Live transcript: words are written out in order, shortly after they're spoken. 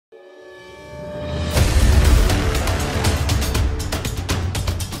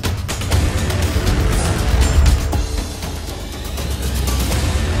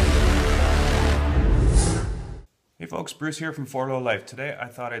folks, Bruce here from 4LowLife. Today I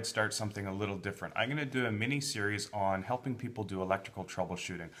thought I'd start something a little different. I'm going to do a mini-series on helping people do electrical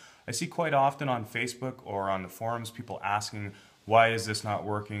troubleshooting. I see quite often on Facebook or on the forums people asking, why is this not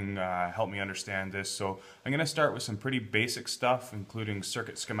working? Help me understand this. So I'm going to start with some pretty basic stuff, including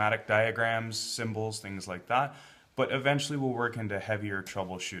circuit schematic diagrams, symbols, things like that. But eventually we'll work into heavier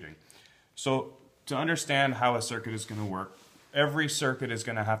troubleshooting. So to understand how a circuit is going to work, every circuit is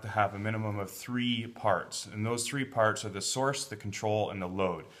going to have a minimum of 3 parts, and those 3 parts are the source, the control, and the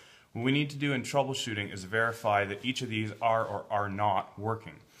load. What we need to do in troubleshooting is verify that each of these are or are not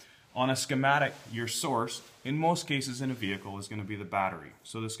working. On a schematic, your source, in most cases in a vehicle, is going to be the battery.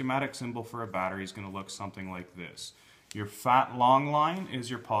 So the schematic symbol for a battery is going to look something like this. Your fat long line is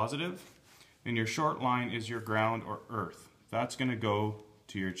your positive, and your short line is your ground or earth. That's going to go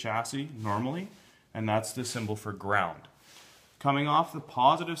to your chassis normally, and that's the symbol for ground. Coming off the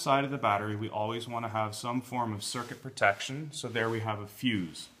positive side of the battery, we always want to have some form of circuit protection, so there we have a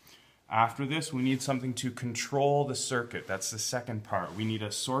fuse. After this, we need something to control the circuit. That's the second part. We need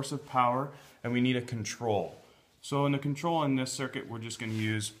a source of power and we need a control. So in the control in this circuit, we're just going to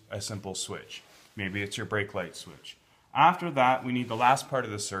use a simple switch. Maybe it's your brake light switch. After that, we need the last part of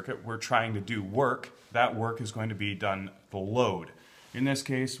the circuit. We're trying to do work. That work is going to be done the load. In this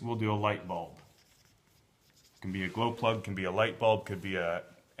case, we'll do a light bulb. Can be a glow plug, can be a light bulb, could be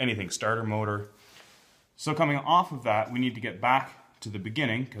anything, starter motor. So coming off of that, we need to get back to the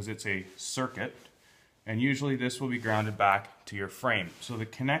beginning because it's a circuit, and usually this will be grounded back to your frame. So the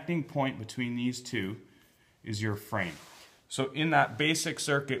connecting point between these two is your frame. So in that basic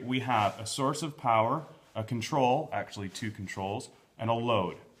circuit, we have a source of power, a control, actually 2 controls, and a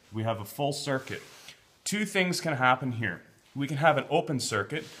load. We have a full circuit. 2 things can happen here. We can have an open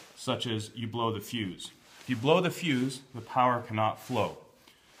circuit, such as you blow the fuse. If you blow the fuse, the power cannot flow.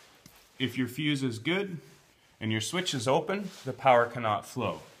 If your fuse is good and your switch is open, the power cannot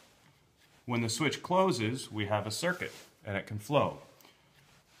flow. When the switch closes, we have a circuit and it can flow.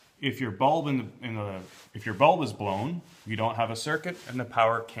 If your bulb if your bulb is blown, you don't have a circuit and the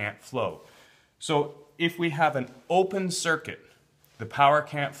power can't flow. So if we have an open circuit, the power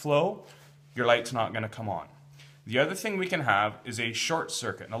can't flow, your light's not going to come on. The other thing we can have is a short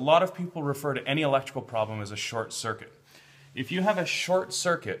circuit, and a lot of people refer to any electrical problem as a short circuit. If you have a short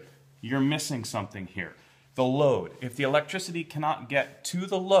circuit, you're missing something here. The load. If the electricity cannot get to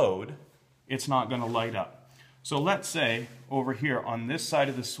the load, it's not going to light up. So let's say over here on this side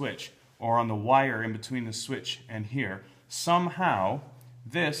of the switch, or on the wire in between the switch and here, somehow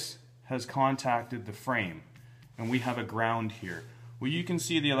this has contacted the frame, and we have a ground here. Well, you can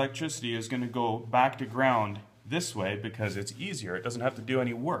see the electricity is going to go back to ground this way because it's easier. It doesn't have to do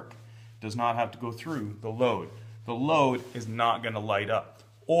any work. It does not have to go through the load. The load is not going to light up.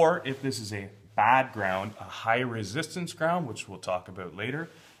 Or if this is a bad ground, a high resistance ground, which we'll talk about later,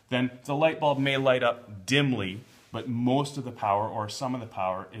 then the light bulb may light up dimly, but most of the power or some of the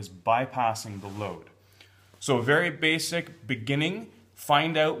power is bypassing the load. So a very basic beginning,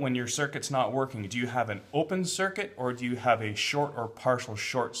 find out when your circuit's not working. Do you have an open circuit or do you have a short or partial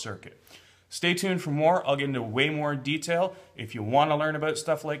short circuit? Stay tuned for more. I'll get into way more detail. If you want to learn about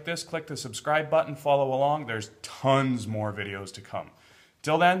stuff like this, click the subscribe button, follow along. There's tons more videos to come.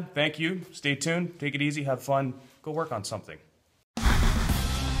 Till then, thank you. Stay tuned. Take it easy. Have fun. Go work on something.